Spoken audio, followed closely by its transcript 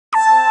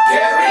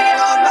Carry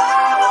on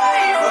my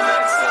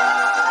wayward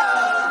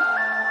son.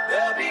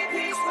 There'll be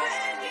peace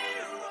when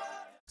you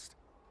run.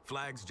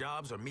 Flags,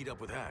 jobs, or meet up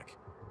with Hack.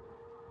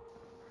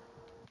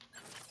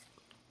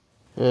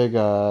 Hey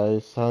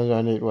guys,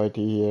 Sound8YT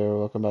here.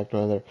 Welcome back to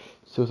another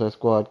Suicide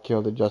Squad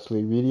Kill the Justice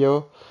League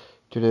video.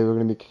 Today we're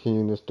going to be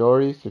continuing the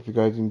story, so if you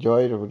guys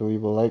enjoyed,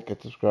 leave a like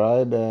and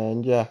subscribe,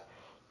 and yeah,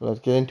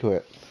 let's get into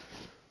it.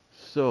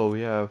 So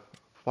we have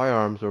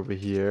firearms over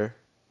here.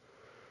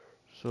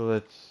 So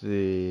let's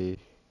see.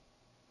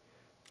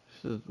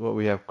 This is what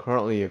we have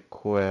currently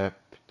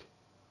equipped.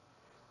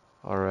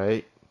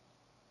 Alright.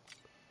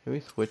 Can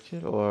we switch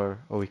it, or...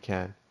 oh, we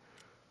can.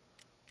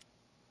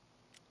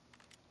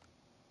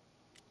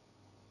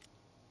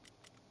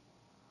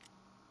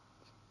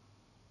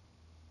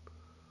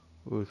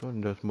 Ooh, this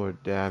one does more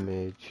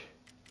damage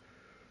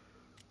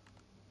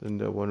than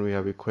the one we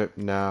have equipped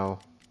now.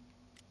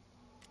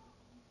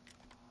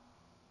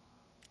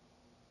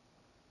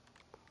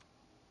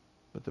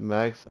 But the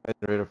mag size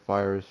and rate of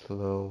fire is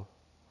slow.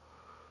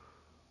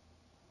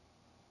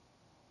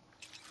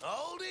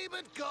 Oldie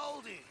but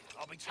goldie.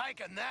 I'll be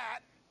taking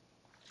that.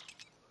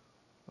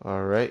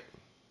 Alright.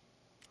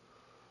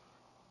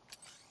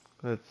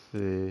 Let's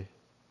see.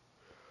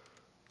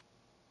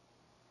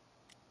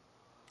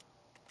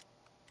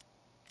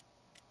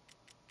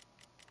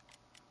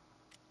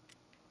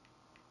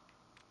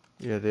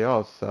 Yeah, they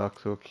all suck,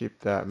 so we'll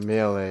keep that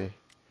melee.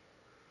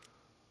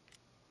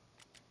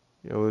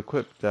 Yeah, we'll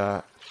equip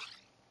that.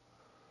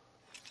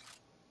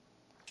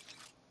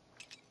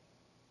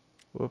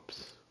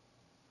 Whoops.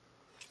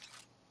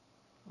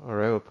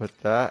 Alright, we'll put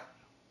that.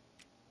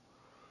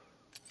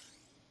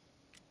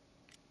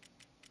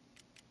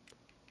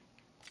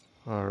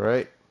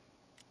 Alright.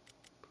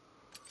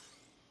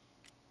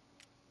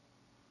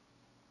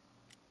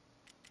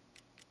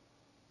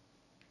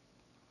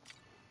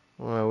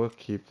 Well, we'll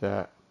keep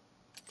that.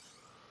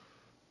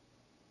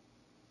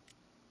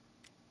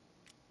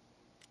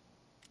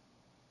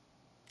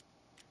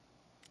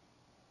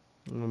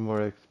 A little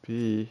more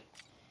XP.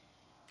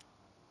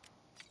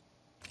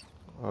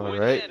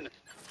 Alright.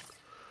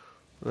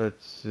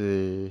 Let's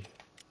see.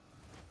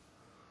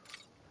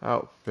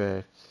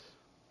 Outfits.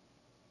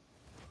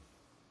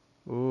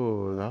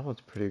 Ooh, that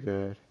one's pretty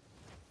good.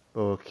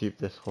 But we'll keep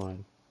this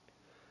one.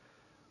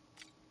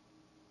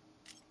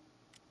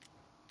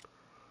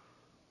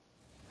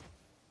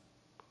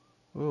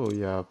 Ooh,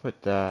 yeah, I'll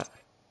put that.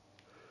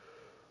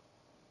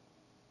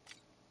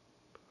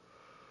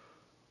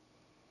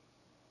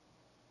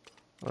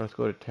 Let's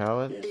go to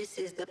talent. This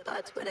is the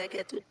part where I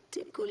get to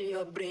tickle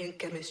your brain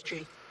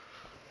chemistry.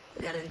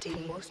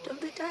 Guaranteed most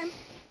of the time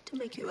to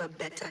make you a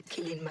better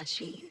killing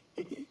machine.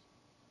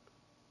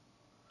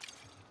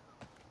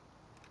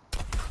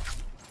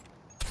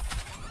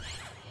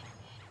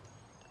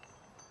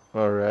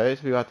 Alright,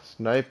 so we got the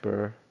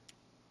sniper.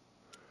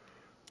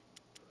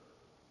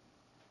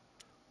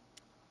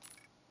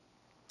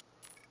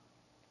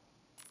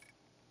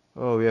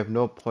 Oh, we have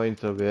no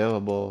points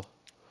available.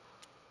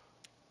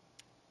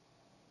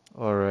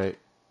 Alright.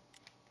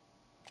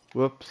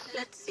 Whoops.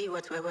 Let's see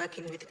what we're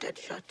working with,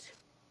 Deadshot.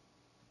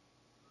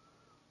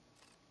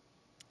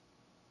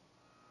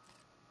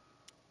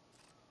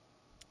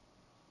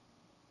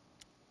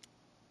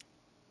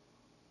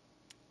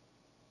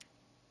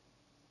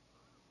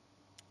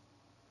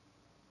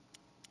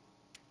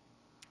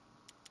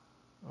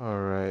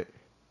 Alright.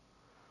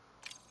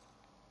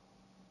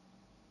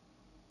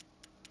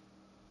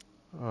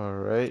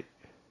 Alright.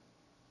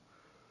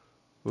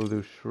 We'll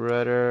do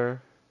Shredder.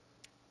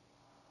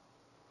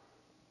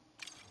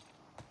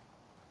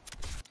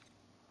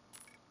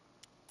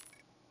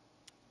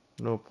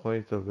 No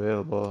points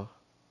available.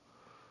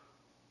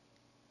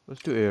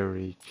 Let's do Air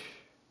Reach.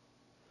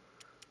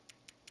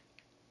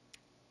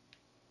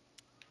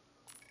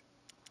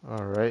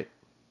 Alright.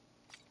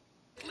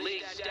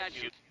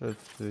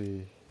 Let's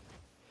see.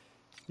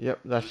 Yep,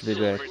 that should be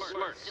good.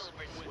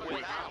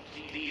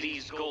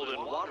 These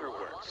golden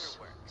waterworks.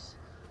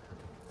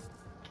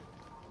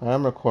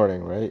 I'm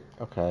recording, right?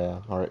 Okay,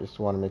 yeah. Alright, just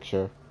want to make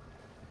sure.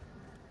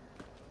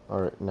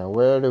 Alright, now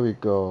where do we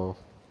go?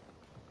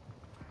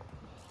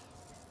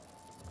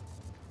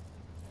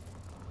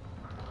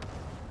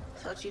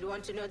 Thought you'd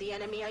want to know the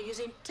enemy are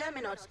using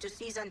terminals to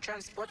seize and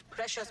transport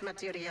precious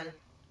material.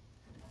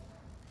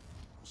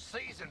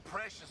 Seizing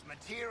precious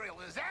material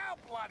is our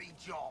bloody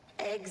job.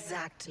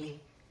 Exactly.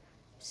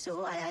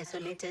 So I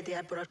isolated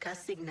their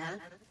broadcast signal,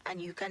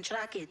 and you can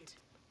track it.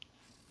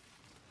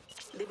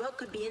 The bug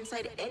could be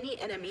inside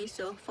any enemy,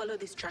 so follow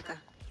this tracker.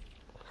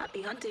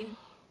 Happy hunting.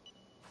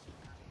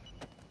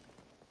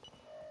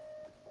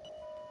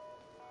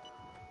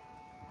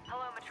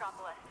 Hello,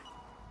 Metropolis.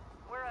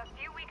 We're a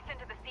few weeks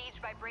into the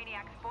siege by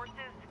Brainiac's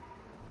forces,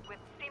 with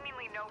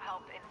seemingly no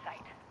help in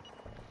sight.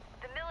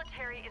 The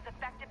military is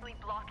effectively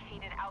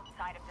blockaded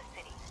outside of the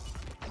city,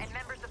 and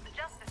members of the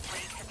Justice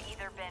League have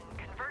either been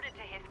converted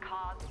to his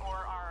cause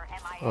or are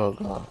MIA. Oh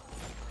god.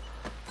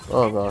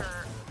 Oh god.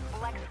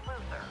 Enter Lex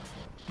Luthor,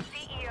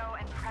 CEO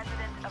and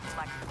president of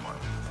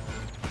LexCorp.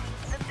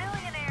 The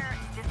billionaire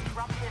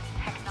disruptive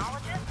technology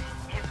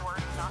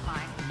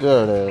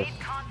There it is. Made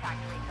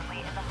contact recently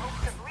in the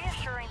hopes of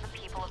reassuring the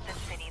people of this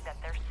city that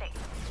they're safe.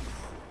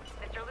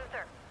 Mr.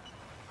 Luther,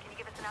 can you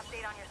give us an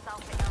update on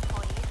yourself and your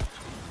employees?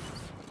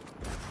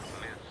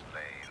 Miss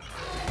Lane.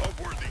 A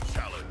worthy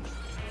challenge.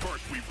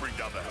 First we bring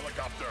down the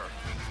helicopter,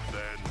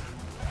 then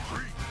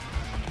retreat.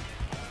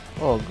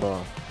 Oh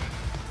god.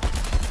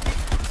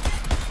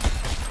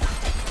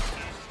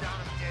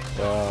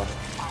 Wow.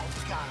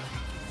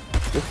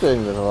 This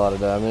thing does a lot of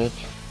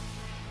damage.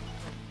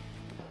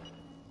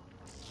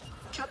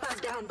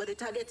 Chopper's down, but the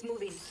target's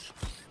moving.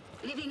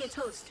 Leaving its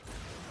host.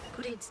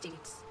 Good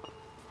instincts.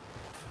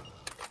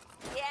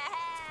 Yeah,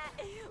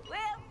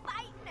 we're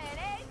fighting it,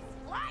 eh?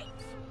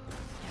 Fight!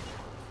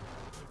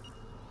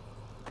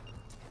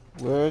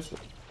 Where is it?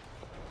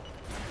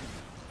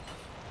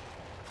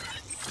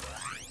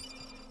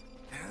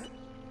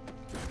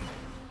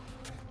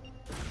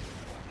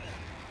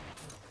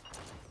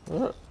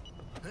 Where?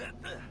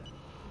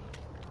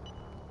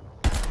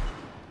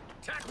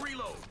 Attack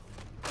reload.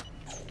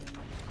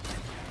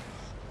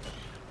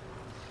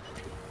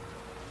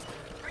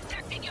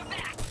 Protecting your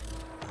back!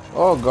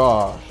 Oh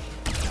gosh.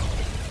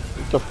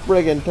 It's a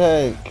friggin'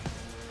 tank.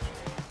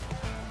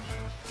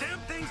 Damn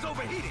thing's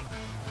overheating.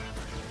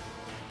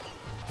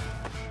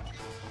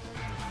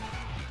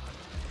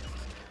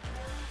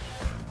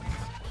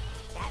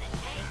 That a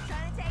tank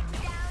trying to take me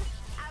down?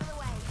 Out of the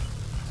way.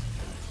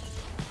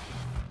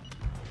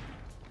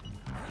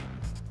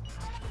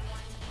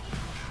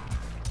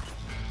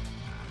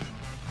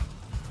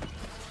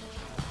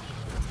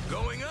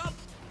 Going up.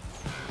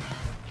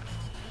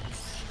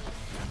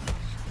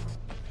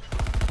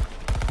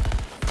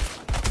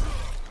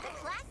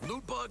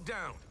 Loot bug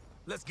down.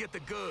 Let's get the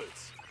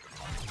goods.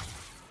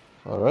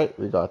 Alright,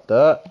 we got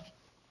that.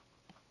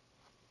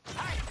 Hey,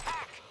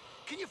 Hack!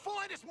 Can you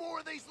find us more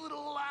of these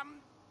little,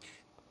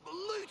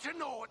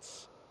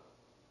 Lutenauts?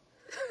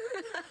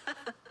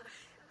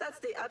 That's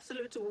the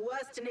absolute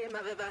worst name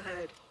I've ever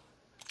heard.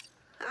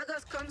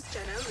 Argos Comms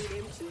channel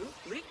renamed to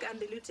Rick and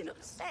the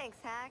Lutenauts. Thanks,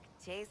 Hack.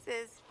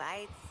 Chases,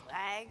 fights,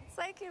 swag. It's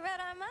like you read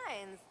our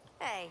minds.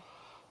 Hey,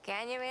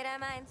 can you read our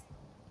minds?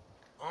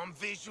 I'm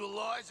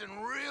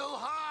visualizing real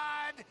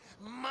hard.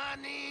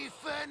 Money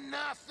for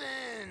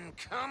nothing.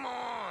 Come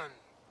on.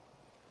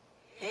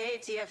 Hey,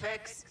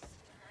 TFX.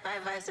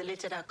 I've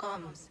isolated our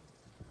comms.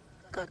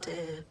 Got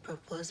a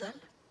proposal?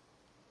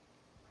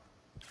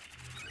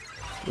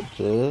 Which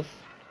is?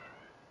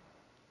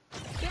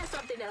 Here's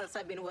something else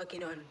I've been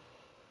working on.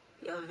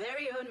 Your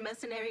very own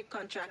mercenary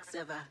contract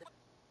server.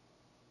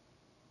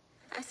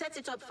 I set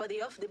it up for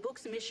the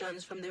off-the-books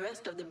missions from the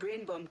rest of the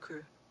Brain Bomb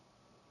crew.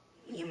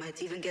 You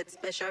might even get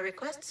special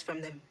requests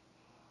from them.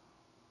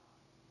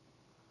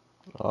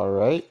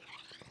 Alright.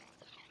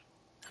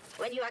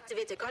 When you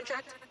activate a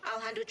contract, I'll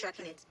handle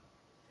tracking it.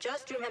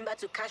 Just remember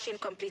to cash in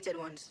completed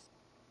ones.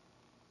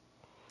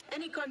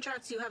 Any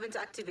contracts you haven't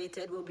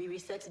activated will be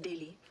reset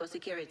daily for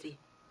security.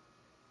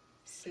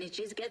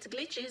 Snitches get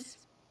glitches.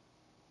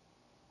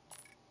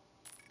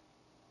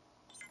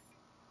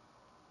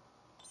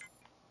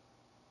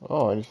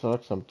 Oh, I need to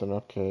select something,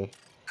 okay.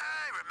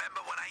 I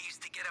remember when I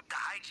used to get up to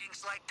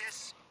hijinks like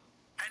this.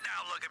 And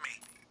now look at me.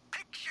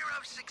 Picture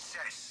of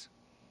success.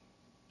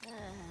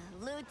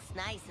 Loot's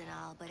nice and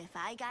all, but if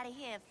I gotta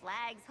hear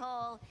Flag's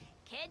whole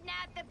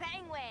kidnap the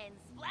penguins,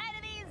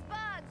 splatter these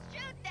bugs,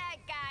 shoot that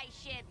guy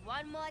shit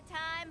one more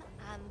time,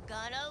 I'm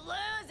gonna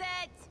lose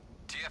it!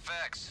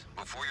 TFX,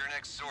 before your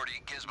next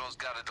sortie, Gizmo's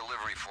got a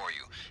delivery for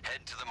you.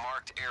 Head to the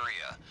marked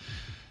area.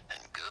 And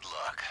good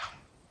luck.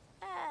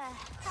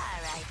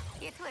 Alright,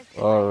 you twisted.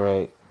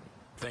 Alright.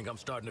 Think I'm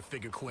starting to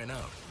figure Quinn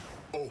out.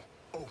 Oh,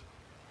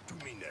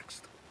 do me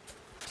next.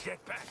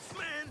 Jetpacks,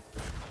 man!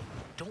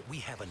 Don't we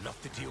have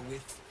enough to deal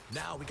with?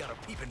 Now we got a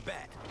peeping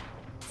bat.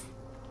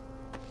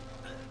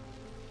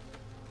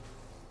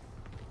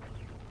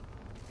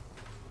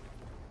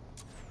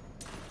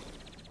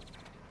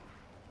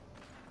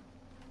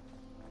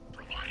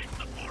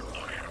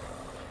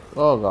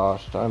 Oh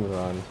gosh, time to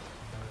run.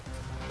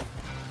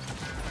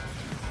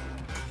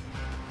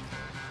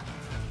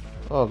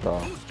 Oh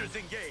god. Boosters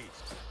engaged.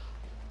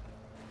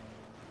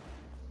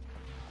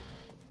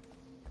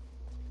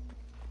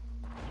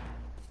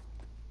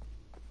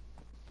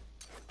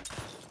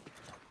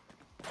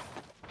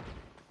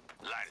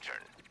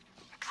 Lantern.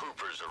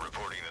 Troopers are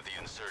reporting that the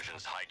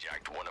insurgents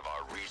hijacked one of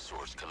our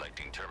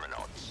resource-collecting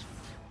terminals.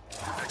 Did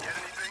I get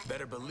anything?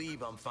 Better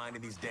believe I'm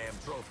finding these damn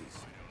trophies.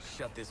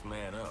 Shut this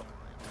man up.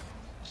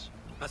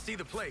 I see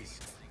the place.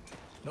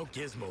 No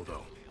gizmo,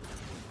 though.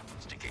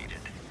 Instigated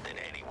than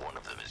any one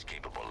of them is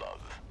capable of.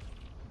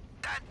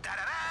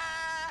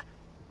 Da-da-da-da!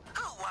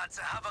 Who wants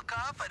a hover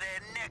car for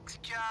their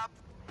next job?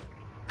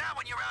 Now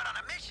when you're out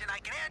on a mission, I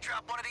can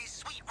airdrop one of these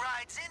sweet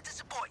rides in to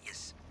support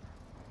yous.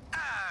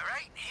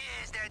 Alright,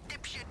 here's that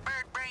dipshit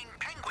bird-brain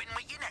penguin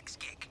with your next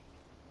gig.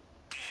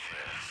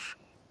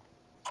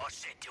 I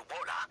said to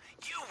Waller,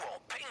 you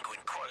want penguin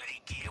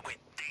quality gear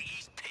with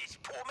these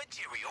piss-poor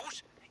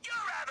materials?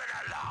 You're having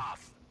a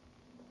laugh.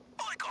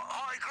 I got a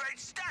high-grade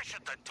stash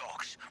at the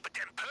docks, but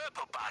them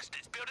purple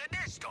bastards built a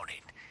nest on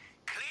it.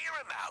 Clear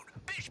him out.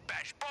 Bish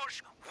bash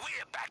bosh,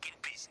 we're back in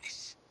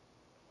business.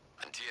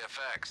 And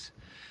TFX,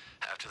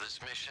 after this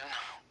mission,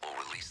 we'll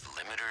release the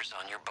limiters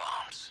on your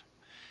bombs.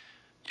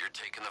 You're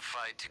taking the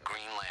fight to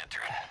Green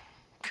Lantern.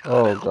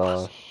 Oh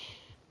gosh.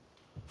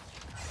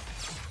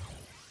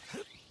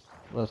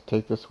 Let's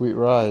take the sweet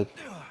ride.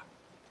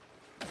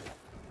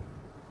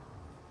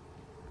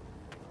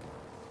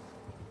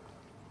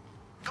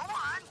 Go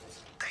on.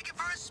 Take it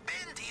for a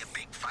spin to your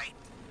big fight.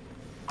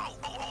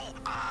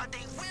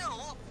 They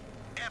will,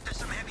 after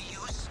some heavy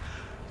use,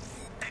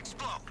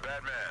 explode.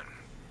 Batman,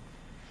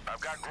 I've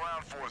got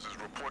ground forces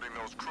reporting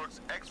those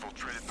crooks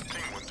exfiltrated the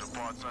Penguin to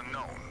parts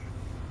unknown.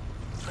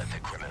 Let the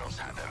criminals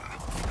have them.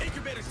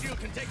 Incubator shield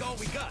can take all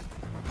we got.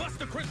 Bust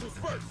the crystals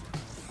first.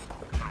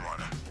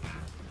 Runner,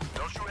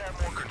 don't you have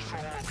more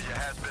control over your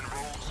has-been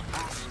rules,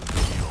 Bruce?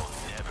 You'll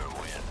never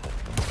win.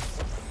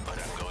 But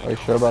I'm going Are you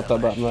to sure about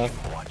that, Batman?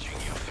 watching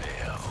you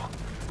fail.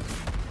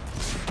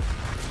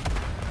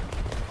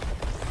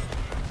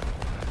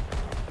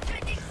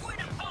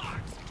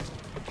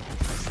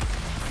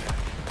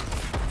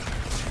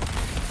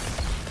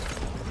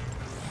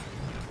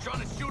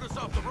 Trying to shoot us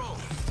off the road.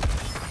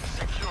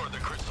 Secure the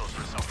crystals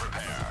for some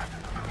repair.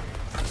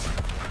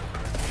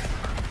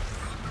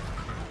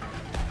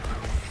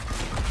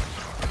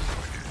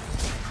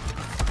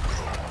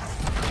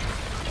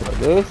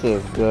 This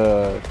is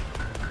good.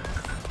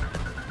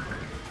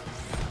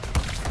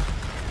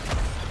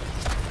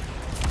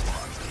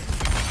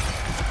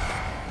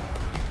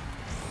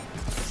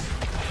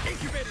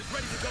 Incubator's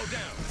ready to go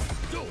down.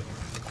 Do it.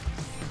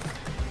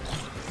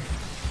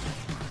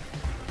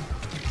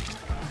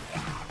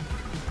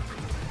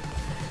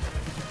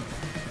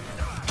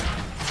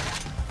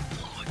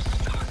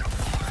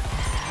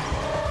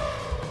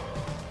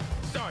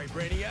 Sorry,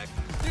 Brainiac.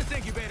 This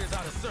incubator's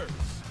out of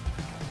service.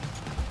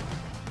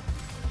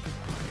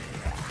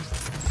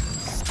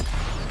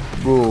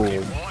 Boom.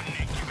 One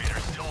incubator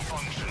still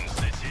functions.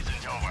 This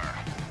isn't over.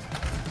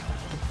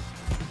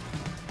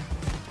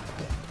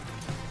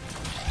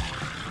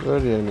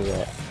 Where's the enemy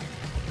at?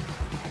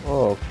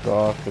 Oh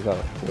gosh, they got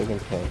a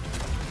friggin' tank.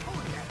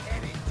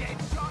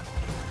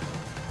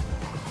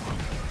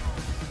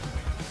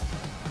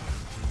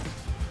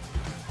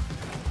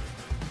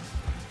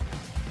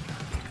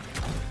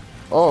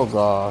 Oh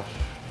gosh.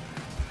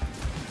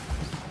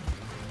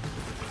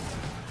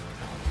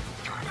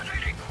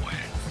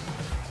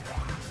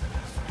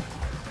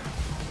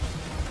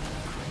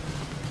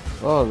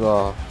 Oh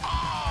god.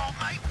 Oh,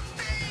 my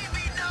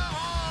baby, no!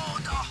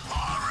 The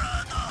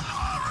horror, the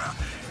horror.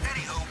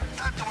 Anywho,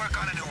 time to work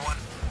on a new one.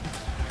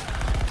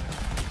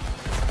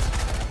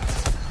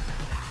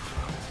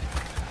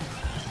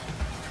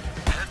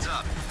 Heads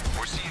up.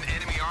 We're seeing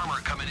enemy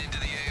armor coming into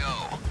the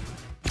AO.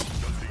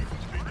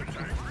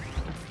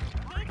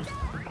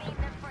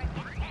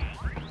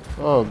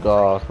 Oh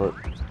gosh.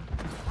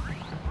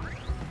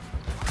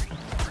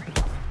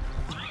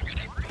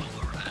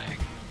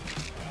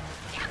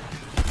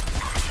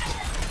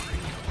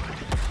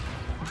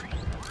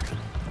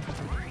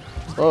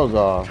 Oh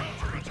gosh.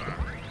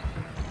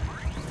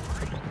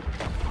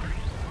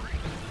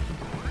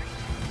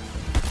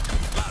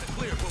 Loud and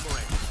clear,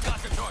 Boomerang. Got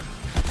your target.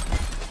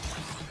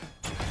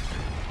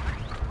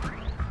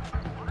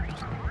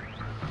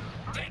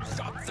 Dead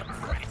shot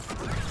suppressed.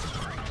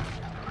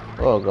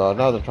 Oh god,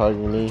 now they're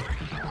targeting me.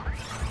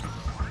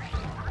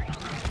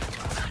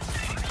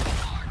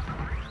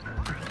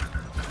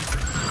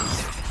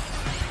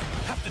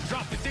 Have to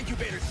drop this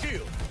incubator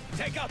shield.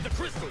 Take out the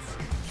crystals.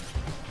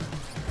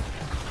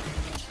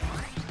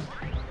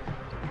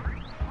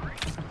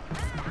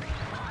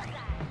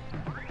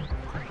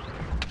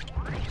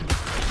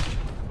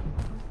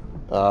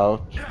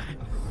 Ouch.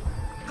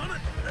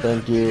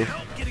 Thank you.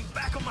 Help getting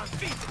back on my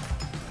feet.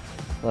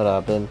 What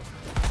happened?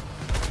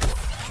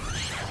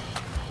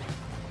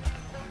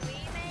 We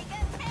make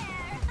a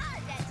pair.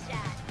 How's that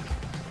shot?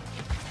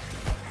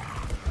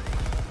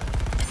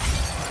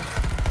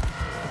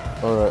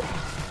 Alright.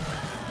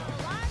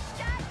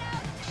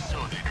 So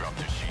they dropped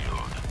their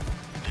shield.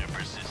 They're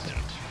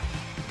persistent.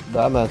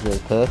 Batman's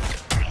getting pissed.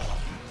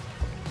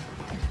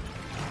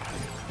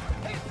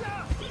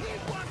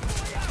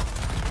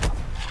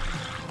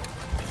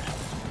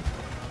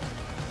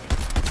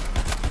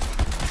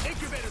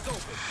 Incubator's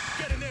open.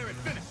 Get in there and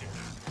finish it.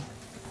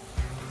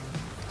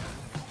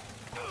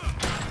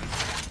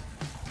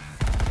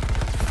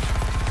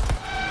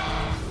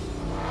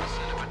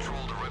 Send a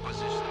patrol to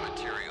requisition the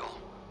material.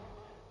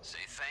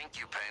 Say thank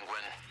you,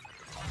 Penguin.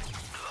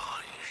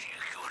 Oh, you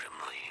couldn't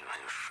believe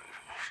it.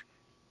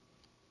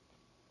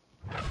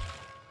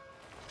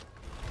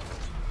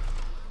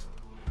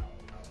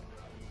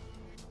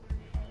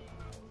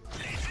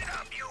 Listen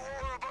up, you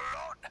horrible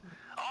lot.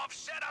 I've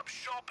set up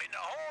shop in the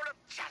Hall of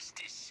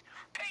Justice.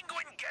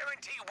 Penguin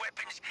guarantee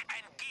weapons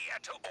and gear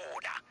to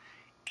order.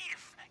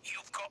 If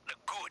you've got the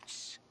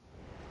goods.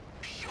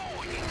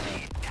 Sure, you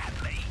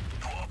kidnapped me,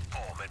 put a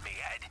bomb in me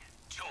head,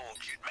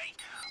 tortured me,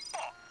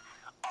 but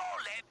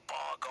I'll let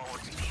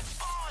bygones be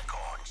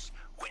bygones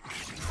when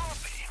there's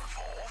profit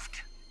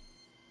involved.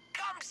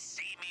 Come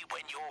see me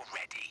when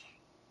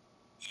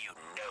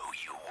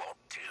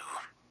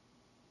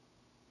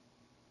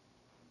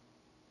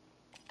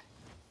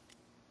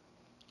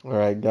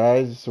Alright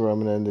guys, this is where I'm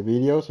going to end the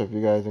video. So if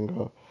you guys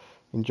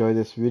enjoy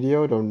this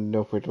video,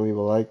 don't forget to leave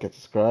a like and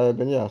subscribe.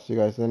 And yeah, see you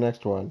guys in the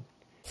next one.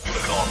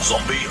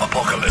 Zombie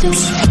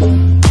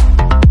apocalypse.